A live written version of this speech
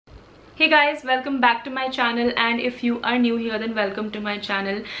Hey guys, welcome back to my channel, and if you are new here then welcome to my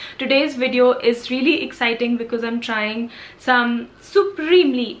channel. Today's video is really exciting because I'm trying some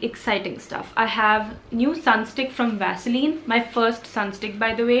supremely exciting stuff. I have new sun stick from Vaseline, my first sun stick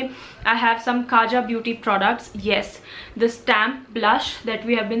by the way. I have some Kaja Beauty products. Yes, the stamp blush that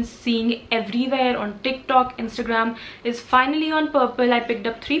we have been seeing everywhere on TikTok, Instagram is finally on purple. I picked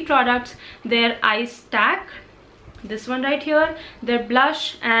up 3 products, their eye stack, this one right here, their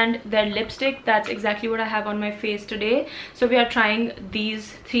blush, and their lipstick. That's exactly what I have on my face today. So we are trying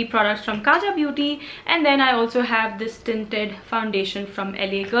these 3 products from Kaja Beauty, and then I also have this tinted foundation from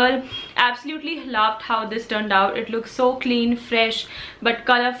LA Girl. Absolutely loved how this turned out. It looks so clean, fresh, but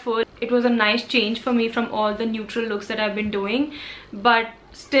colorful. It was a nice change for me from all the neutral looks that I've been doing, but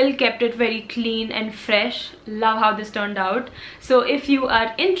still kept it very clean and fresh. Love how this turned out. So if you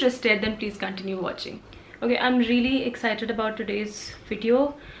are interested, then please continue watching. Okay, I'm really excited about today's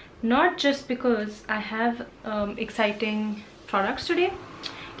video, not just because I have exciting products today.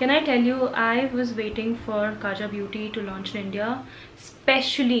 Can I tell you, I was waiting for Kaja Beauty to launch in India,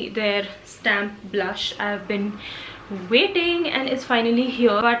 especially their stamp blush. I've been waiting and it's finally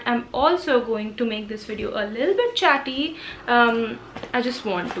here. But I'm also going to make this video a little bit chatty. I just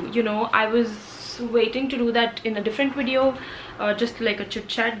want to, you know, I was waiting to do that in a different video, just like a chit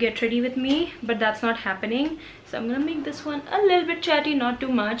chat, get ready with me, but that's not happening. So I'm gonna make this one a little bit chatty, not too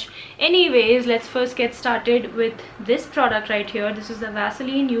much. Anyways, let's first get started with this product right here. This is the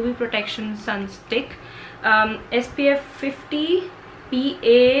Vaseline UV Protection Sun Stick, SPF 50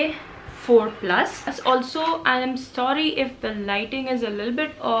 PA 4+. Also, I am sorry if the lighting is a little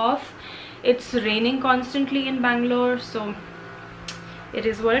bit off. It's raining constantly in Bangalore, so it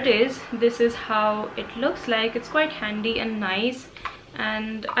is what it is. This is how it looks like. It's quite handy and nice,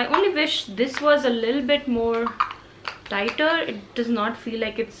 and I only wish this was a little bit more tighter. It does not feel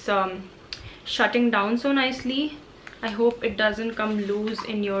like it's shutting down so nicely. I hope it doesn't come loose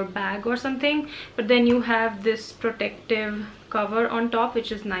in your bag or something, but then you have this protective cover on top,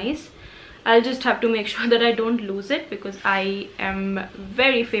 which is nice. I'll just have to make sure that I don't lose it because I am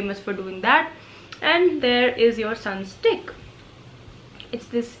very famous for doing that. And there is your sun stick. It's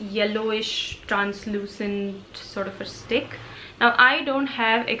this yellowish translucent sort of a stick. Now, I don't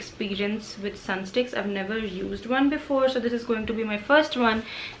have experience with sun sticks. I've never used one before, so this is going to be my first one,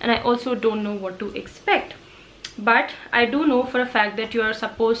 and I also don't know what to expect. But I do know for a fact that you are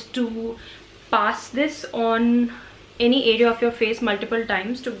supposed to pass this on any area of your face multiple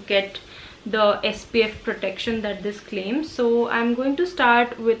times to get the SPF protection that this claims. So I'm going to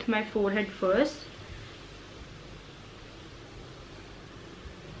start with my forehead first.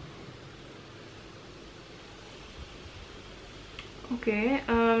 Okay,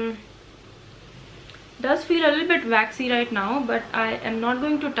 does feel a little bit waxy right now, but I am not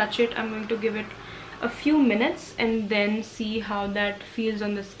going to touch it. I'm going to give it a few minutes and then see how that feels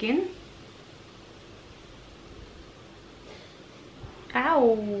on the skin.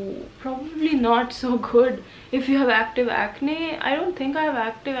 Ow, probably not so good if you have active acne. I don't think I have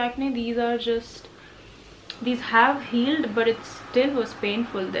active acne. These have healed, but it still was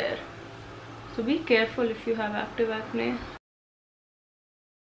painful there. So be careful if you have active acne.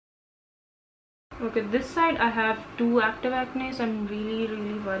 Okay, this side I have 2 active acne, so I'm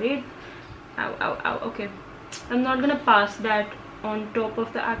really worried. Ow, ow, ow. Okay, I'm not gonna pass that on top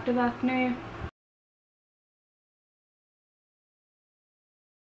of the active acne.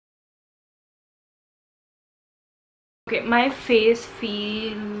 Okay, my face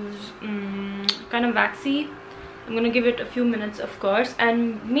feels kind of waxy. I'm gonna give it a few minutes, of course,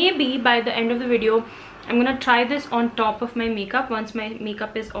 and maybe by the end of the video I'm gonna try this on top of my makeup once my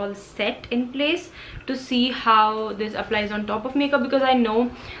makeup is all set in place, to see how this applies on top of makeup, because I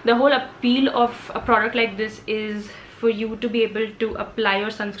know the whole appeal of a product like this is for you to be able to apply your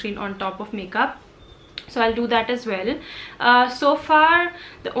sunscreen on top of makeup. So I'll do that as well. So far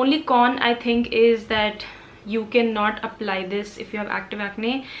the only con I think is that you cannot apply this if you have active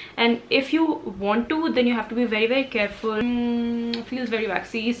acne, and if you want to, then you have to be very careful. It feels very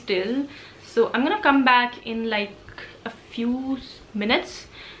waxy still, so I'm gonna come back in like a few minutes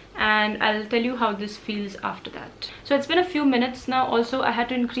and I'll tell you how this feels after that. So it's been a few minutes now. Also, I had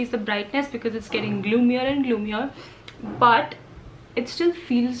to increase the brightness because it's getting gloomier and gloomier, but it still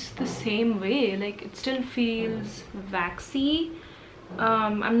feels the same way. Like, it still feels waxy.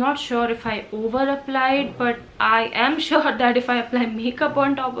 I'm not sure if I over applied, but I am sure that if I apply makeup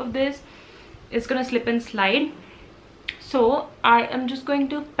on top of this, it's gonna slip and slide. So I am just going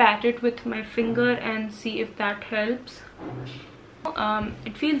to pat it with my finger and see if that helps.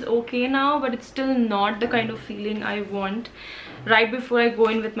 It feels okay now, but it's still not the kind of feeling I want. right before I go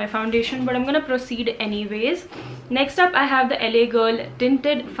in with my foundation, but I'm gonna proceed anyways. Next up, I have the LA Girl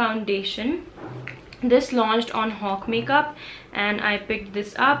Tinted Foundation. This launched on Hawk Makeup and I picked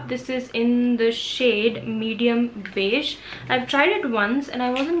this up. This is in the shade medium beige. I've tried it once and I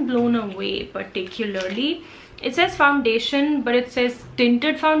wasn't blown away particularly. It says foundation, but it says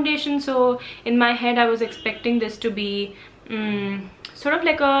tinted foundation, so in my head I was expecting this to be sort of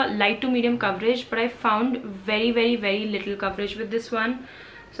like a light to medium coverage, but I found very little coverage with this one.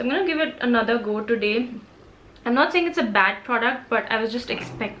 So I'm gonna give it another go today. I'm not saying it's a bad product, but I was just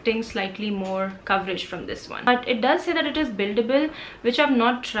expecting slightly more coverage from this one. But it does say that it is buildable, which I've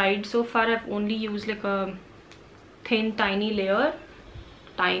not tried so far. I've only used like a thin layer.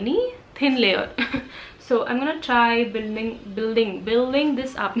 Thin layer. So I'm gonna try building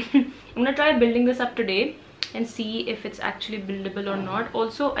this up. I'm gonna try building this up today and see if it's actually buildable or not.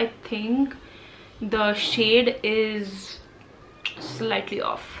 Also, I think the shade is slightly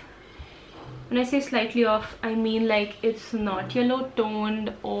off. When I say slightly off, I mean like it's not yellow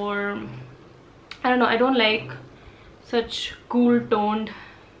toned, or I don't know, I don't like such cool toned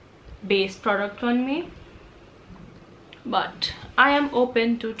base product on me, but I am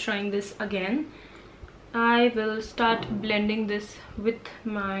open to trying this again. I will start blending this with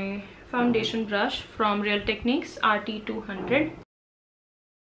my foundation brush from Real Techniques RT200.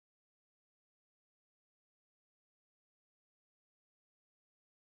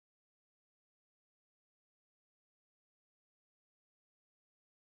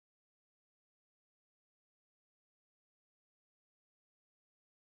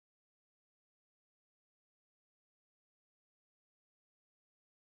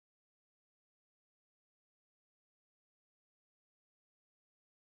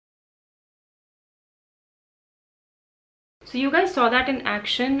 So you guys saw that in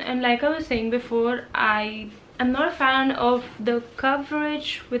action, and like I was saying before, I am not a fan of the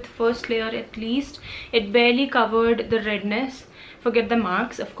coverage with first layer. At least it barely covered the redness. Forget the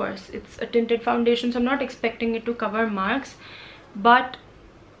marks, of course it's a tinted foundation, so I'm not expecting it to cover marks, but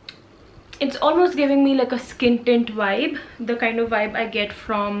it's almost giving me like a skin tint vibe, the kind of vibe I get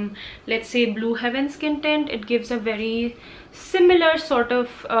from, let's say, Blue Heaven skin tint. It gives a very similar sort of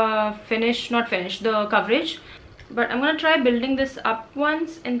the coverage. But I'm gonna try building this up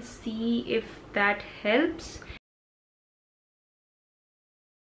once and see if that helps.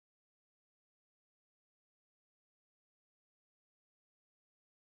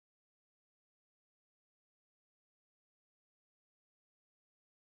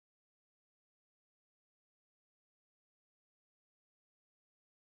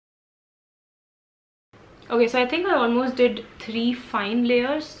 Okay, so I think I almost did 3 fine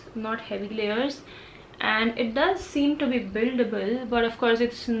layers, not heavy layers, and it does seem to be buildable, but of course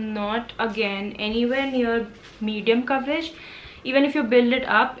it's not, again, anywhere near medium coverage. Even if you build it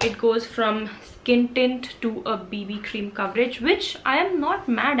up, it goes from skin tint to a BB cream coverage, which I am not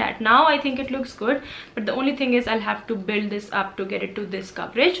mad at. Now I think it looks good, but the only thing is I'll have to build this up to get it to this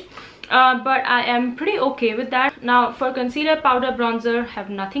coverage. But I am pretty okay with that. Now for concealer, powder, bronzer, have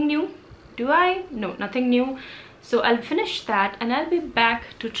nothing new. Do I? No, nothing new. So I'll finish that and I'll be back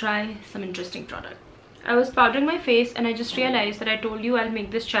to try some interesting product. I was powdering my face and I just realized that I told you I'll make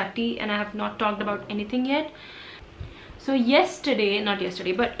this chatty and I have not talked about anything yet. So not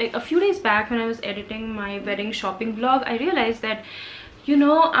yesterday, but like a few days back when I was editing my wedding shopping vlog, I realized that, you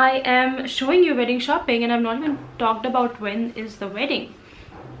know, I am showing you wedding shopping and I've not even talked about when is the wedding.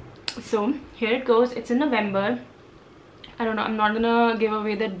 So here it goes. It's in November. I don't know, I'm not gonna give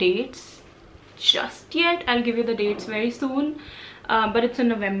away the dates just yet. I'll give you the dates very soon, but it's in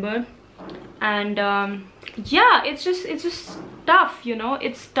November. And yeah, it's just tough, you know.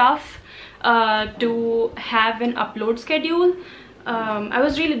 It's tough to have an upload schedule. I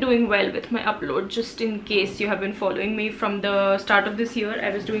was really doing well with my upload, just in case you have been following me from the start of this year. I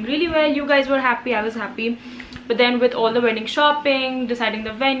was doing really well. You guys were happy, I was happy. But then with all the wedding shopping, deciding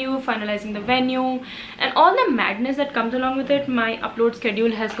the venue, finalizing the venue, and all the madness that comes along with it, my upload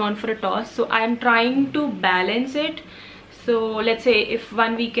schedule has gone for a toss. So I am trying to balance it. So let's say if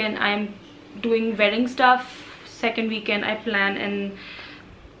one weekend I am doing wedding stuff, second weekend I plan and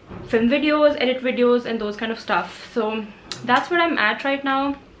film videos, edit videos, and those kind of stuff. So that's where I'm at right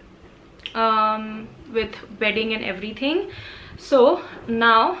now with wedding and everything. So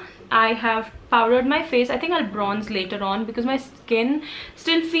now I have powdered my face. I think I'll bronze later on because my skin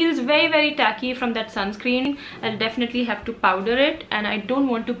still feels very tacky from that sunscreen. I'll definitely have to powder it, and I don't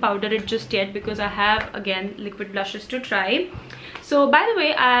want to powder it just yet because I have, again, liquid blushes to try. So by the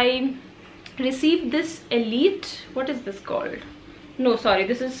way, I received this Elite, what is this called? No, sorry,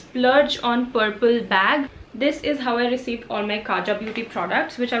 this is Splurge on Purple bag. this is how I received all my Kaja Beauty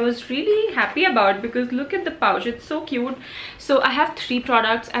products, which I was really happy about because look at the pouch, it's so cute. So I have 3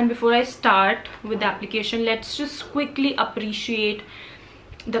 products, and before I start with the application, let's just quickly appreciate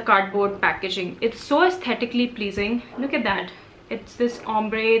the cardboard packaging. It's so aesthetically pleasing. Look at that. It's this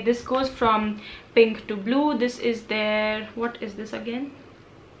ombre. This goes from pink to blue. This is their, what is this again,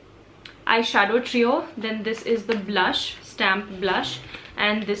 eyeshadow trio. Then this is the blush, stamp blush,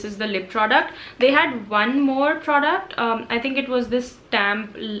 and this is the lip product. They had one more product. I think it was this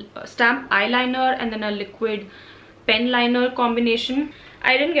stamp eyeliner and then a liquid pen liner combination.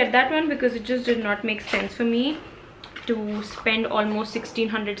 I didn't get that one because it just did not make sense for me to spend almost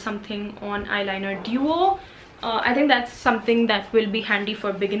 1600 something on eyeliner duo. I think that's something that will be handy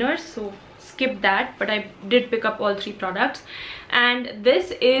for beginners, so skip that. But I did pick up all 3 products, and this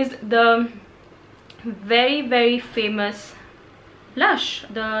is the very, very famous blush,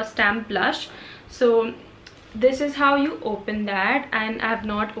 the stamp blush. So this is how you open that, and I have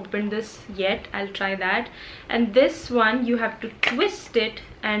not opened this yet. I'll try that. And this one you have to twist it,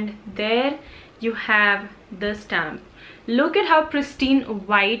 and there you have the stamp. Look at how pristine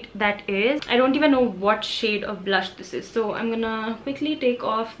white that is. I don't even know what shade of blush this is, so I'm gonna quickly take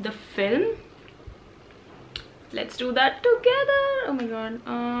off the film. Let's do that together. Oh my god.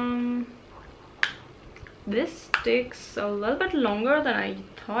 This takes a little bit longer than I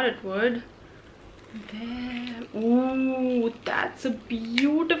thought it would. There. Ooh, that's a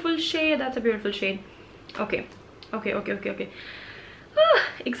beautiful shade. That's a beautiful shade. Okay.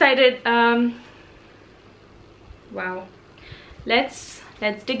 Excited. Wow. Let's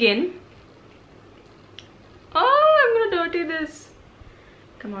dig in. Oh, I'm gonna dirty this.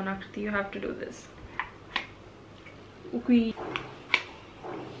 Come on, Akriti, you have to do this. Okay.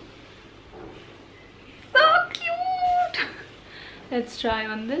 So cute. Let's try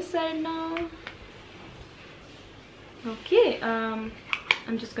on this side now. Okay, I'm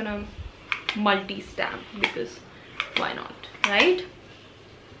just gonna multi-stamp because why not, right?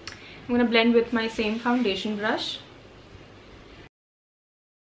 I'm gonna blend with my same foundation brush.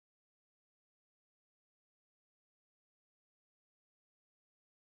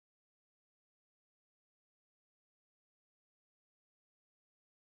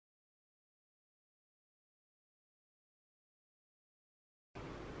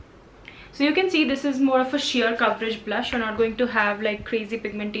 So you can see this is more of a sheer coverage blush. You're not going to have like crazy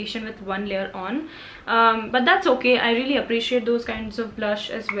pigmentation with one layer on, but that's okay. I really appreciate those kinds of blush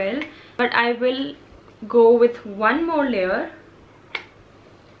as well. But I will go with one more layer.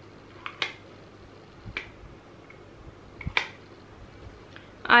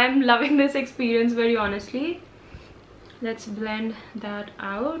 I'm loving this experience, very honestly. Let's blend that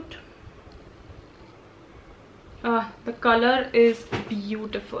out. The color is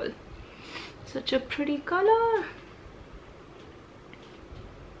beautiful. Such a pretty color.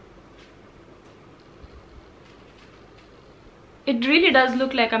 It really does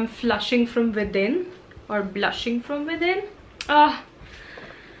look like I'm flushing from within or blushing from within.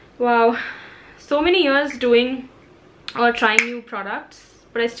 Wow. So many years doing or trying new products,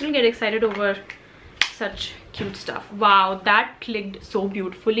 but I still get excited over such cute stuff. Wow, that clicked so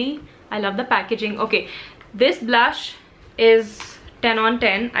beautifully. I love the packaging. Okay, this blush is 10 on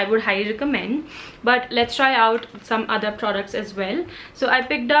 10. I would highly recommend, but let's try out some other products as well. So I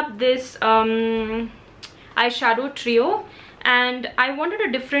picked up this eyeshadow trio, and I wanted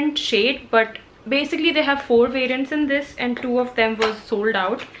a different shade, but basically they have 4 variants in this and 2 of them was sold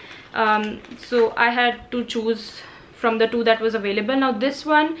out. So I had to choose from the 2 that was available. Now this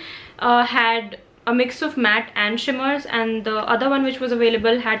one had a mix of matte and shimmers, and the other one which was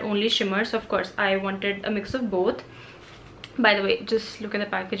available had only shimmers. Of course I wanted a mix of both. By the way, just look at the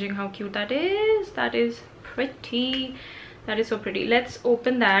packaging, how cute that is. That is pretty. That is so pretty. Let's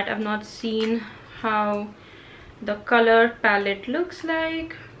open that. I've not seen how the color palette looks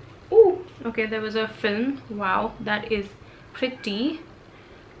like. Ooh, okay, there was a film. Wow, that is pretty.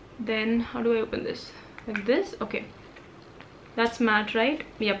 Then how do I open this? Like this? Okay, that's matte, right?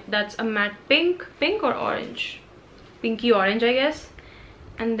 Yep, that's a matte pink or orange, pinky orange, I guess.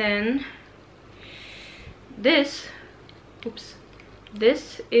 And then this, oops,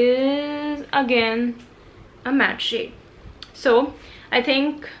 this is again a matte shade. So I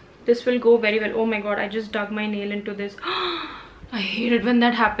think this will go very well. Oh my god, I just dug my nail into this. I hate it when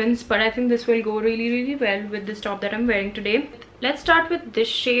that happens, but I think this will go really well with this top that I'm wearing today. Let's start with this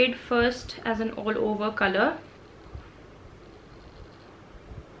shade first as an all over color.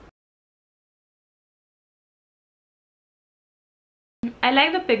 I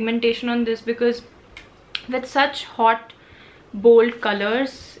like the pigmentation on this because with such hot bold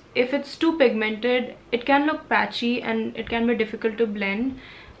colors, if it's too pigmented, it can look patchy and it can be difficult to blend.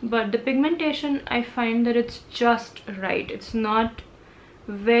 But the pigmentation, I find that it's just right. It's not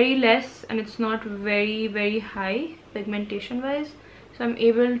very less and it's not very high pigmentation wise, so I'm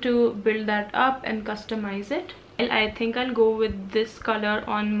able to build that up and customize it. I think I'll go with this color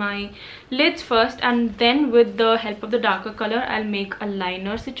on my lids first, and then with the help of the darker color I'll make a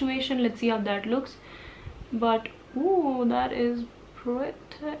liner situation. Let's see how that looks. But ooh, that is pretty.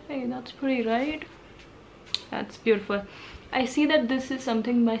 That's pretty, right? That's beautiful. I see that this is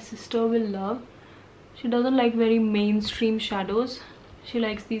something my sister will love. She doesn't like very mainstream shadows. She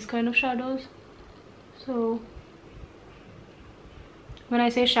likes these kind of shadows. So when I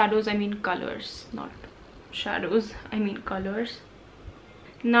say shadows, I mean colors, not shadows, I mean colors.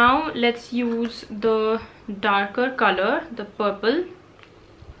 Now let's use the darker color, the purple,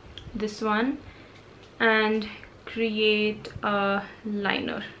 this one, and create a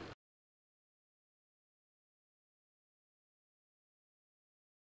liner.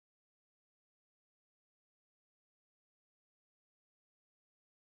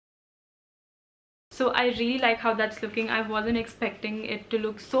 So I really like how that's looking. I wasn't expecting it to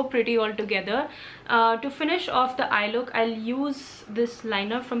look so pretty all together. To finish off the eye look, I'll use this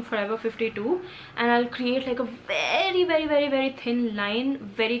liner from Forever 52 and I'll create like a very thin line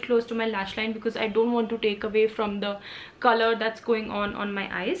very close to my lash line, because I don't want to take away from the color that's going on my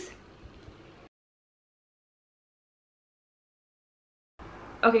eyes.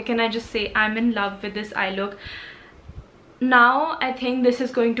 Okay, can I just say I'm in love with this eye look. Now I think this is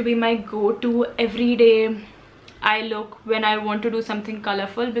going to be my go-to everyday eye look when I want to do something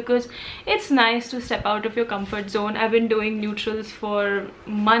colorful, because it's nice to step out of your comfort zone. I've been doing neutrals for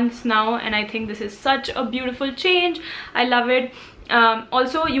months now and I think this is such a beautiful change. I love it.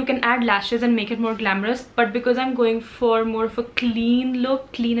 Also, you can add lashes and make it more glamorous, but because I'm going for more of a clean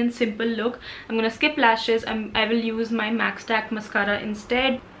look, clean and simple look, I'm gonna skip lashes. I will use my Max Stack mascara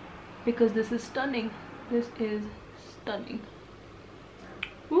instead, because this is stunning. This is stunning.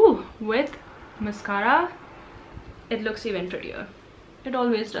 Ooh, with mascara it looks even prettier. It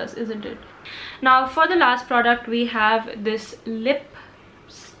always does, isn't it? Now for the last product, we have this lip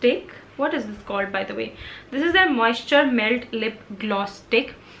stick. What is this called, by the way? This is their Moisture Melt Lip Gloss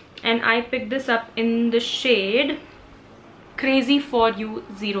Stick, and I picked this up in the shade Crazy For You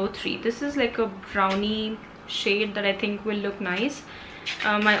 03. This is like a brownie shade that I think will look nice.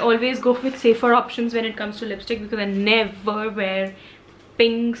 I always go with safer options when it comes to lipstick, because I never wear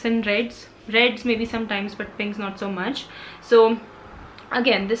pinks and reds. Reds maybe sometimes, but pinks not so much. So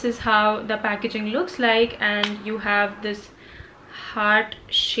again, this is how the packaging looks like, and you have this heart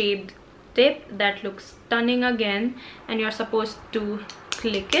shaped tip that looks stunning again, and you're supposed to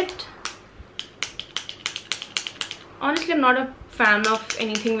click it. Honestly, I'm not a fan of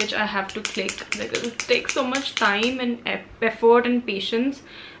anything which I have to click, because it takes so much time and effort and patience,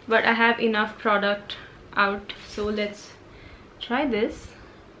 but I have enough product out, so let's try this.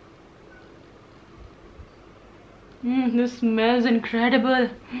 This smells incredible.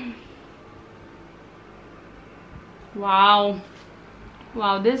 Wow,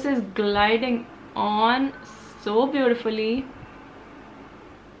 this is gliding on so beautifully.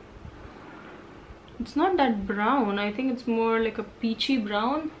 It's not that brown. I think it's more like a peachy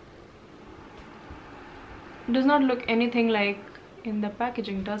brown. It does not look anything like in the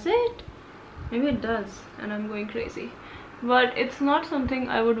packaging, does it? Maybe it does and I'm going crazy. But it's not something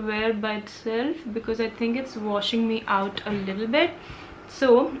I would wear by itself, because I think it's washing me out a little bit.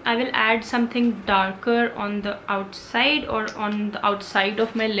 So I will add something darker on the outside, or on the outside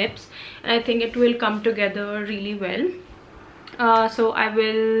of my lips, and I think it will come together really well. So I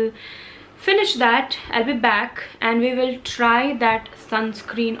will finish that. I'll be back and we will try that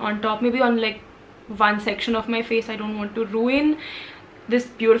sunscreen on top, maybe on like one section of my face. I don't want to ruin this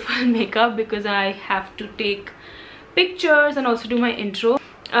beautiful makeup because I have to take pictures and also do my intro.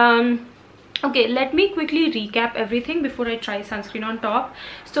 Okay, let me quickly recap everything before I try sunscreen on top.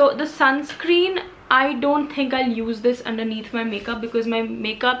 So the sunscreen, I don't think I'll use this underneath my makeup, because my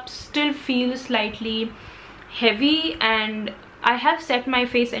makeup still feels slightly heavy, and I have set my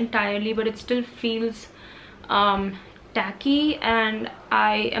face entirely, but it still feels tacky, and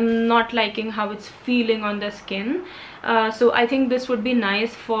I am not liking how it's feeling on the skin. So I think this would be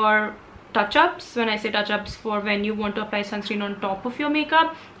nice for touch-ups. When I say touch-ups, for when you want to apply sunscreen on top of your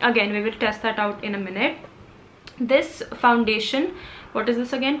makeup. Again, we will test that out in a minute. This foundation, what is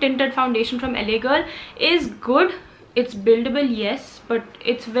this again? Tinted foundation from LA Girl, is good. It's buildable, yes, but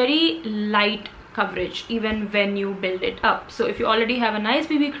it's very light coverage even when you build it up. So if you already have a nice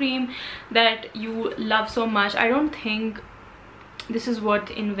BB cream that you love so much, I don't think this is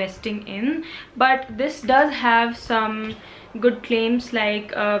worth investing in. But this does have some good claims,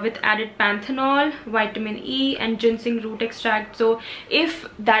 like with added panthenol, vitamin E and ginseng root extract. So if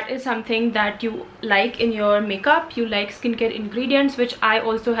that is something that you like in your makeup, you like skincare ingredients, which I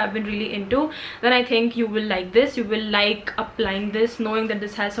also have been really into, then I think you will like this. You will like applying this knowing that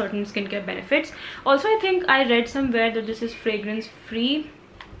this has certain skincare benefits. Also, I think I read somewhere that this is fragrance free.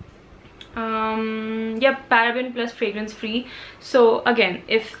 Yep, paraben plus fragrance free. So again,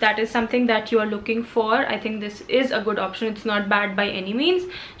 if that is something that you are looking for, I think this is a good option. It's not bad by any means.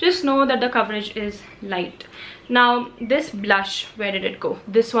 Just know that the coverage is light. Now this blush, where did it go?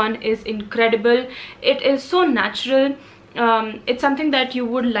 This one is incredible. It is so natural. It's something that you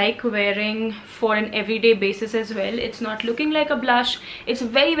would like wearing for an everyday basis as well. It's not looking like a blush. It's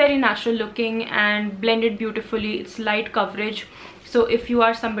very, very natural looking and blended beautifully. It's light coverage. So if you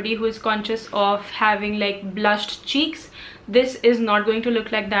are somebody who is conscious of having like blushed cheeks, this is not going to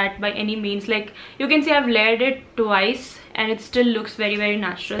look like that by any means. Like you can see I've layered it twice and it still looks very, very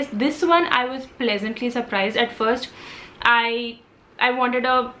natural. This one I was pleasantly surprised. At first I wanted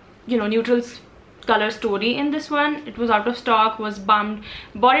a, you know, neutrals color story in this one. It was out of stock, was bummed,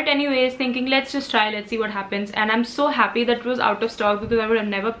 bought it anyways thinking let's just try, let's see what happens. And I'm so happy that it was out of stock, because I would have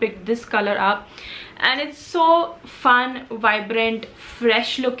never picked this color up. And it's so fun, vibrant,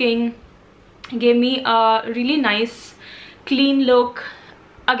 fresh looking. Gave me a really nice clean look.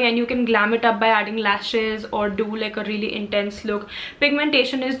 Again, you can glam it up by adding lashes or do like a really intense look.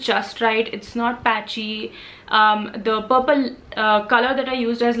 Pigmentation is just right. It's not patchy. The purple color that I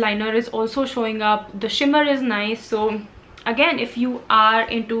used as liner is also showing up. The shimmer is nice. So again, if you are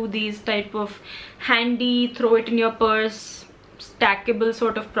into these type of handy, throw it in your purse, stackable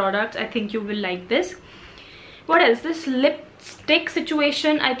sort of products, I think you will like this. What else? This lipstick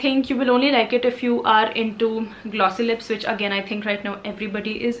situation, I think you will only like it if you are into glossy lips, which again I think right now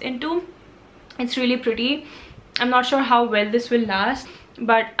everybody is into. It's really pretty. I'm not sure how well this will last,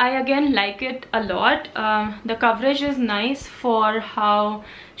 but I again like it a lot. The coverage is nice for how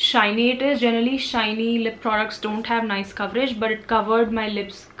shiny it is. Generally shiny lip products don't have nice coverage, but it covered my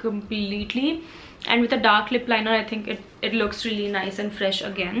lips completely. And with a dark lip liner, I think it looks really nice and fresh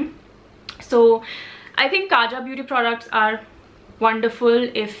again. So I think Kaja Beauty products are wonderful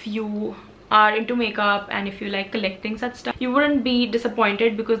if you are into makeup and if you like collecting such stuff. You wouldn't be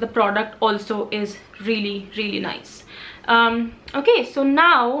disappointed because the product also is really, really nice. Okay, so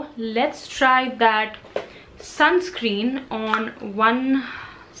now let's try that sunscreen on one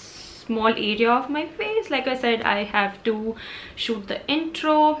small area of my face. Like I said, I have to shoot the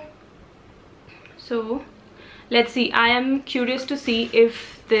intro. So let's see. I am curious to see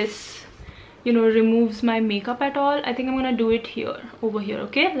if this, you know, removes my makeup at all. I think I'm gonna do it here, over here.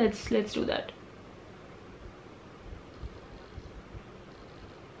 Okay, let's do that.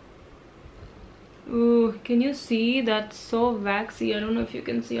 Ooh, can you see? That's so waxy. I don't know if you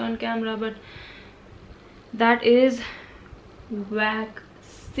can see on camera, but that is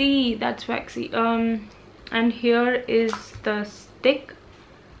waxy. That's waxy. And here is the stick.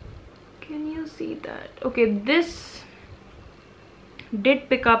 Can you see that? Okay, this did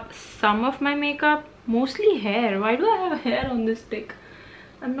pick up some of my makeup, mostly hair. Why do I have hair on this stick?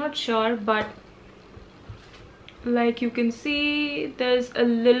 I'm not sure, but like you can see there's a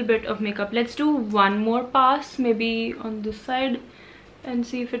little bit of makeup. Let's do one more pass, maybe on this side, and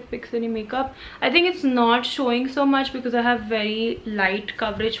see if it picks any makeup. I think it's not showing so much because I have very light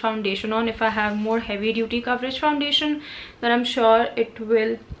coverage foundation on. If I have more heavy duty coverage foundation, then I'm sure it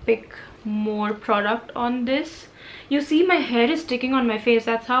will pick more product on this. You see my hair is sticking on my face.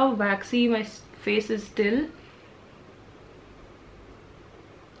 That's how waxy my face is still.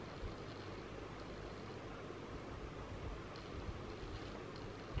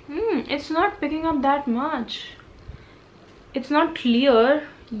 It's not picking up that much. It's not clear.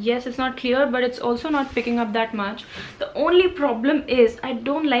 Yes, it's not clear, but it's also not picking up that much. The only problem is I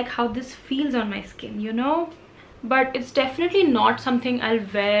don't like how this feels on my skin, you know, but it's definitely not something I'll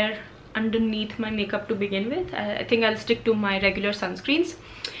wear underneath my makeup to begin with. I think I'll stick to my regular sunscreens.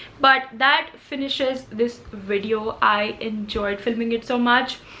 But that finishes this video. I enjoyed filming it so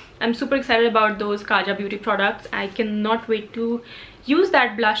much. I'm super excited about those Kaja Beauty products. I cannot wait to use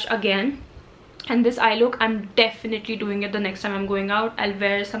that blush again. And this eye look, I'm definitely doing it the next time I'm going out. I'll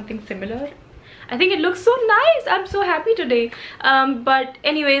wear something similar. I think it looks so nice. I'm so happy today. But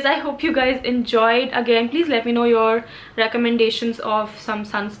anyways, I hope you guys enjoyed. Again, please let me know your recommendations of some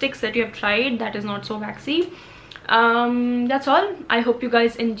sun sticks that you have tried that is not so waxy. that's all. I hope you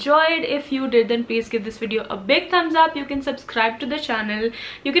guys enjoyed. If you did, then please give this video a big thumbs up. You can subscribe to the channel,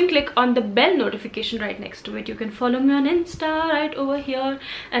 you can click on the bell notification right next to it, you can follow me on Insta right over here,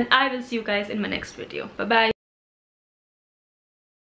 and I will see you guys in my next video. Bye bye.